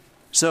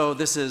So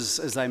this is,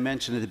 as I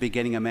mentioned at the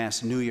beginning of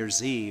Mass, New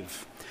Year's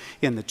Eve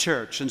in the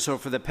church. And so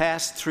for the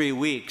past 3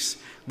 weeks,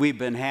 we've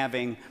been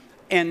having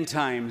end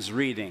times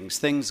readings,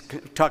 things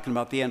talking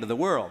about the end of the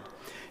world.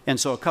 And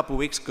so a couple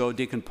weeks ago,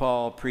 Deacon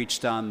Paul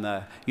preached on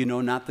the,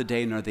 not the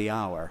day nor the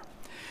hour.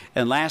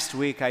 And last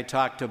week I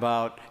talked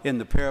about, in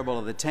the parable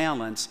of the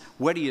talents,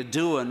 what are you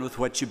doing with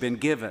what you've been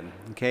given,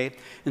 okay?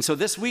 And so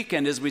this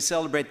weekend, as we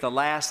celebrate the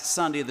last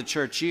Sunday of the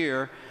church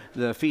year,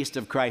 the Feast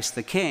of Christ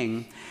the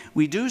King,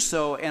 we do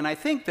so, and I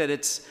think that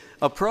it's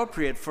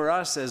appropriate for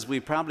us, as we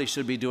probably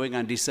should be doing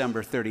on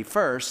December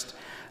 31st,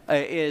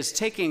 is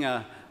taking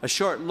a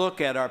short look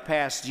at our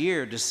past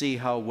year to see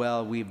how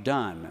well we've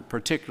done,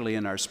 particularly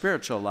in our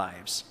spiritual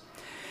lives.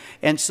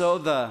 And so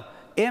the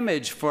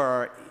image for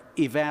our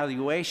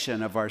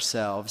evaluation of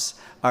ourselves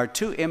are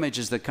two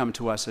images that come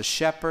to us: a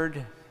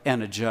shepherd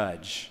and a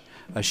judge.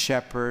 A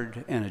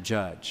shepherd and a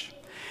judge.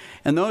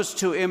 And those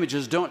two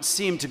images don't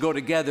seem to go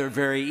together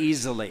very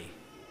easily,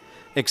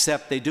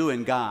 except they do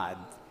in God.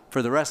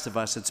 For the rest of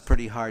us, it's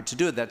pretty hard to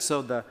do that.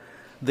 So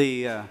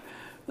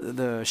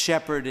the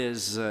shepherd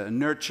is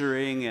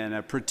nurturing and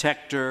a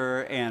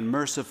protector and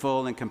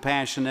merciful and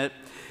compassionate,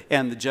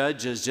 and the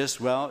judge is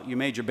just, well, you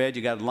made your bed,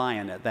 you got to lie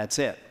in it. That's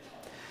it.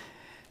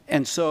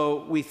 And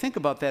so we think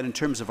about that in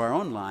terms of our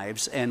own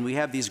lives, and we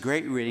have these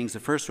great readings. The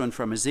first one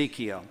from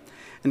Ezekiel,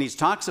 and he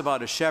talks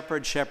about a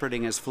shepherd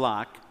shepherding his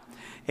flock.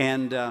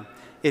 And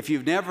if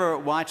you've never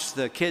watched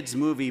the kids'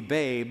 movie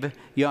Babe,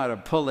 you ought to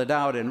pull it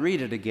out and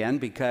read it again,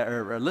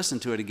 or listen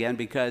to it again,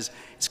 because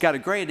it's got a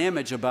great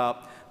image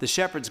about the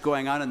shepherds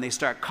going out and they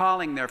start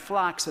calling their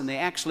flocks, and they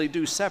actually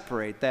do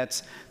separate.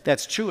 That's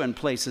true in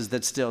places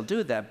that still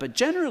do that. But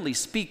generally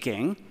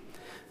speaking,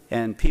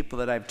 and people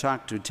that I've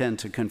talked to tend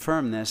to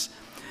confirm this,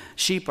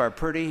 sheep are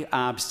pretty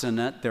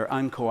obstinate, they're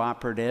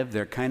uncooperative,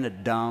 they're kind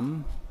of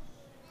dumb,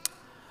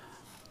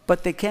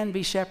 but they can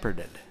be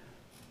shepherded.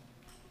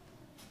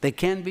 They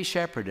can be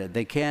shepherded.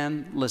 They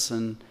can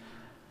listen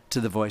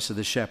to the voice of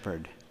the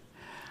shepherd.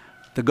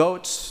 The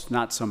goats,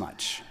 not so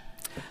much.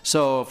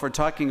 So if we're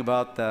talking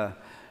about the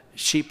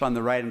sheep on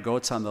the right and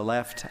goats on the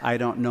left, I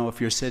don't know if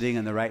you're sitting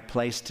in the right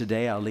place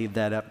today. I'll leave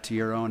that up to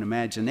your own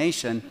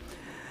imagination.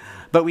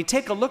 But we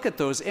take a look at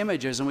those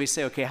images and we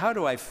say, okay, how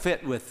do I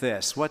fit with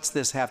this? What's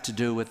this have to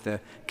do with the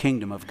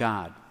kingdom of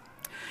God?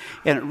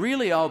 And it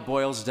really all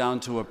boils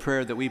down to a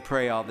prayer that we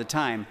pray all the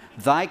time: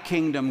 Thy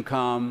kingdom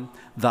come,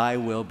 thy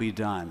will be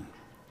done.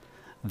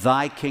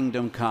 Thy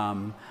kingdom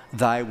come,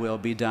 thy will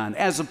be done.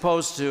 As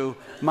opposed to,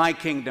 my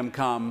kingdom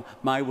come,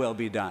 my will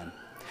be done.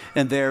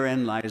 And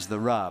therein lies the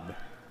rub.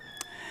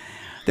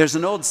 There's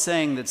an old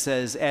saying that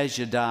says, as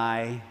you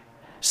die,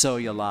 so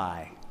you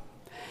lie.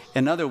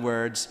 In other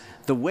words,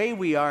 the way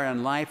we are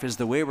in life is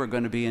the way we're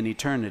going to be in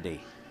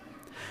eternity.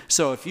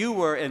 So if you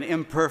were an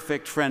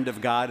imperfect friend of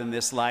God in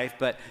this life,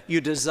 but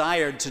you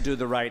desired to do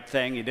the right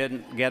thing, you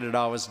didn't get it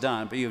always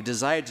done, but you've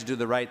desired to do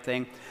the right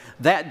thing,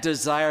 that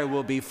desire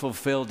will be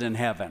fulfilled in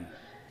heaven.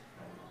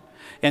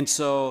 And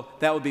so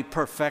that will be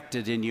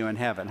perfected in you in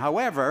heaven.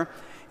 However,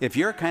 if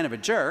you're kind of a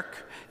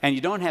jerk and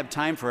you don't have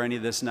time for any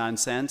of this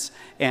nonsense,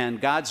 and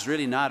God's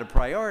really not a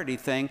priority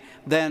thing,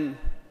 then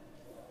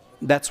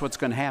that's what's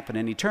going to happen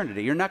in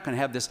eternity. You're not going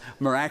to have this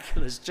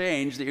miraculous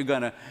change that you're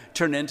going to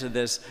turn into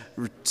this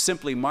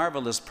simply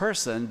marvelous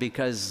person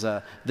because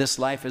this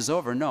life is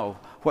over. No,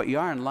 what you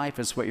are in life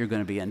is what you're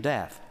going to be in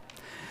death.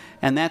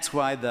 And that's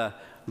why the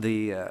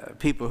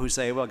people who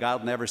say, well,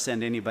 God will never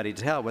send anybody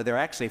to hell, well, they're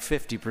actually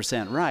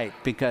 50% right,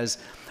 because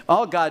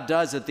all God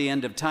does at the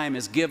end of time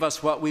is give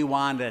us what we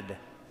wanted.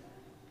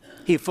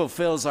 He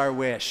fulfills our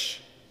wish.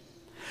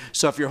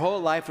 So if your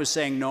whole life was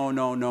saying no,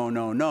 no, no,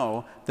 no,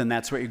 no, then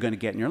that's what you're going to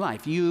get in your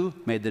life. You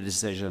made the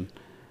decision,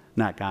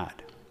 not God.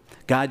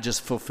 God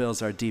just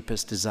fulfills our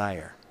deepest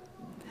desire.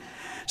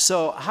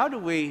 So how do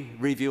we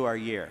review our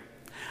year?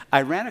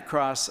 I ran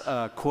across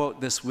a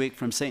quote this week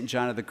from St.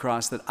 John of the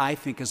Cross that I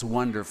think is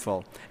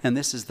wonderful, and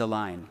this is the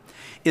line: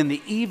 in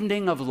the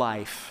evening of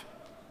life,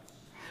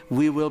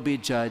 we will be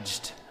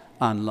judged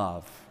on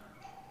love.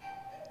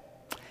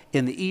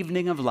 In the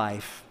evening of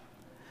life,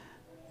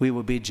 we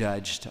will be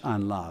judged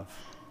on love.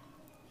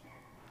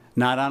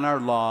 Not on our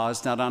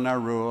laws, not on our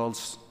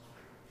rules,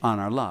 on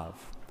our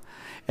love.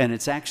 And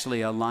it's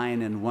actually a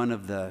line in one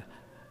of the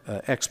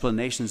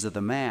explanations of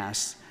the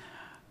Mass,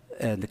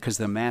 because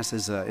the Mass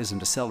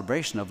isn't a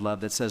celebration of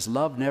love, that says,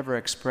 love never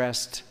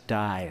expressed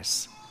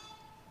dies.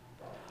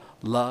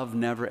 Love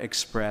never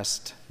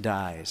expressed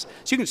dies.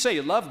 So you can say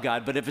you love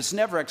God, but if it's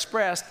never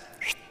expressed,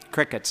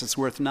 crickets, it's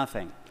worth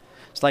nothing.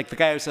 It's like the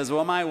guy who says,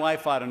 well, my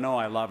wife ought to know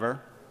I love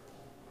her.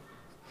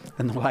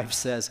 And the wife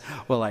says,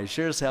 well, I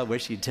sure as hell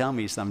wish you'd tell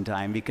me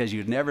sometime, because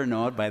you'd never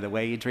know it by the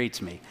way he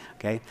treats me.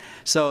 Okay?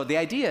 So the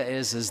idea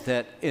is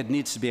that it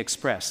needs to be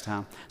expressed.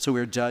 So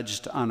we're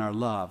judged on our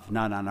love,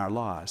 not on our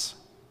laws.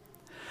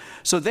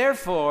 So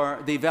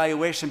therefore, the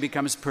evaluation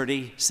becomes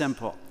pretty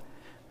simple.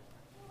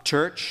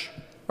 Church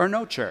or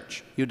no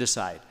church, you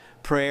decide.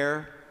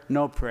 Prayer,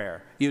 no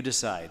prayer, you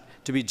decide.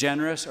 To be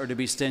generous or to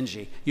be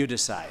stingy, you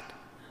decide.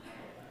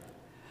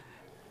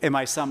 Am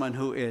I someone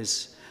who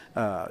is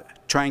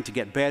trying to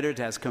get better,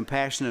 to have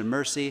compassion and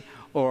mercy,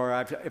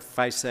 or if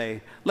I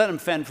say, let them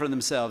fend for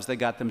themselves, they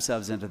got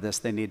themselves into this,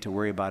 they need to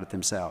worry about it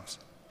themselves.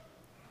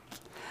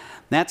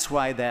 That's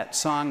why that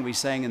song we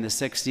sang in the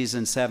 60s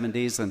and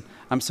 70s, and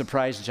I'm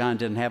surprised John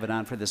didn't have it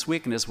on for this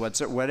weekend, is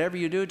whatever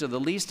you do to the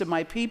least of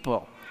my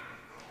people,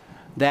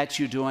 that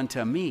you do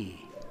unto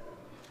me.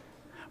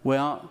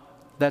 Well,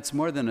 that's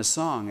more than a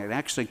song. It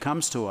actually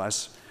comes to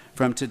us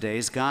from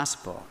today's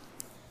gospel.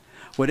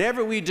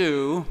 Whatever we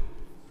do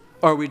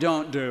or we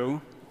don't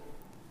do,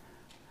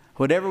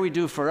 whatever we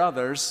do for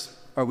others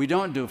or we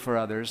don't do for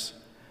others,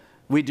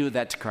 we do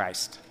that to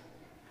Christ.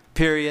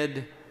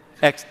 Period.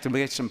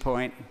 Exclamation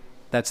point.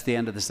 That's the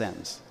end of the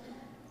sentence.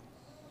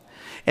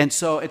 And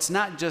so it's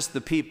not just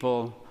the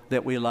people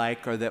that we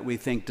like or that we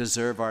think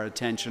deserve our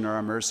attention or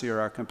our mercy or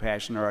our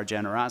compassion or our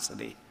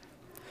generosity.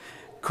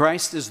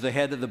 Christ is the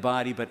head of the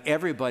body, but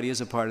everybody is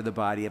a part of the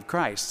body of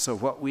Christ. So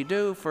what we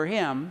do for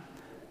him,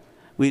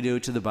 we do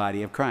to the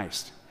body of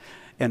Christ.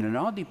 And it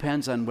all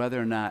depends on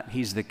whether or not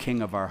he's the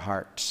king of our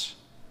hearts.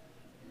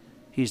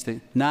 He's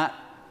not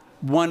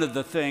one of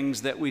the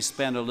things that we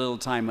spend a little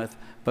time with,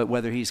 but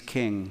whether he's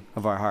king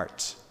of our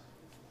hearts.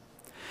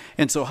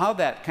 And so how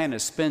that kind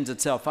of spins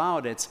itself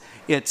out,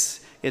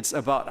 it's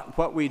about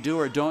what we do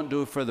or don't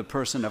do for the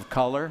person of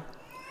color,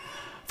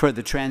 for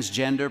the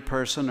transgender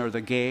person or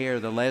the gay or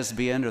the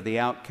lesbian or the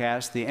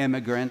outcast, the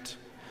immigrant,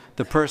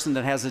 the person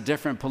that has a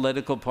different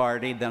political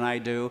party than I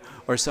do,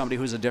 or somebody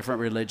who's a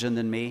different religion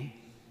than me.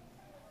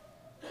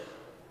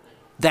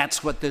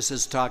 That's what this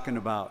is talking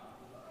about.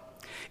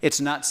 It's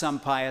not some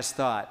pious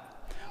thought.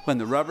 When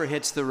the rubber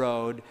hits the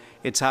road,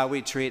 it's how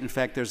we treat. In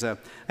fact,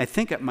 I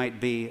think it might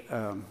be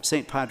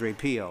St. Padre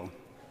Pio,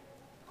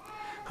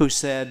 who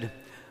said,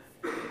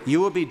 you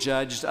will be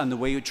judged on the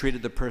way you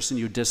treated the person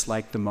you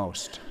dislike the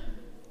most.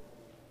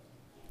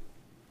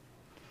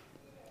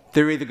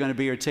 They're either going to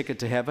be your ticket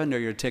to heaven or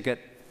your ticket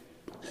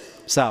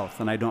south,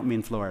 and I don't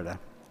mean Florida.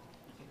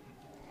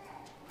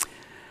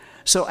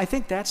 So I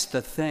think that's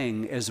the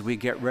thing as we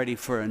get ready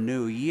for a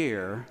new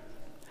year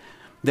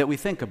that we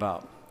think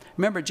about.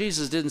 Remember,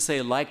 Jesus didn't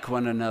say, like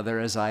one another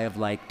as I have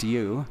liked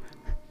you.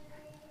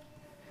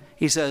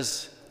 He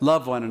says,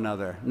 love one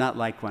another, not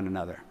like one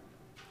another.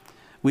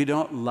 We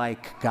don't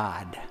like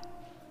God.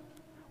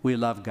 We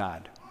love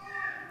God.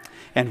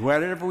 And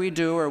whatever we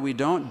do or we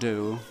don't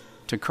do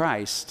to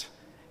Christ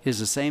is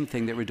the same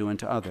thing that we're doing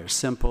to others.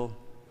 Simple,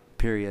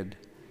 period,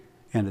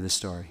 end of the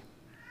story.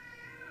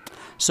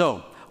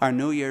 So, our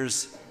New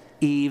Year's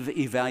Eve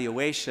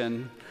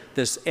evaluation,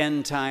 this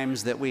end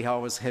times that we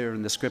always hear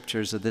in the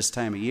scriptures at this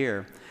time of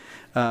year,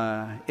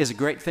 is a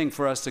great thing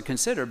for us to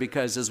consider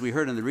because, as we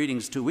heard in the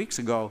readings 2 weeks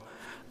ago,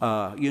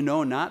 you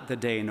know not the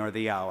day nor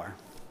the hour.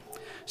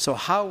 So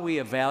how we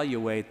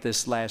evaluate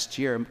this last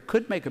year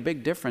could make a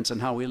big difference in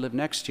how we live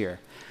next year.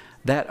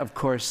 That, of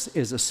course,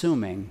 is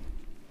assuming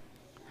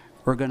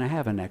we're going to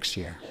have a next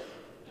year.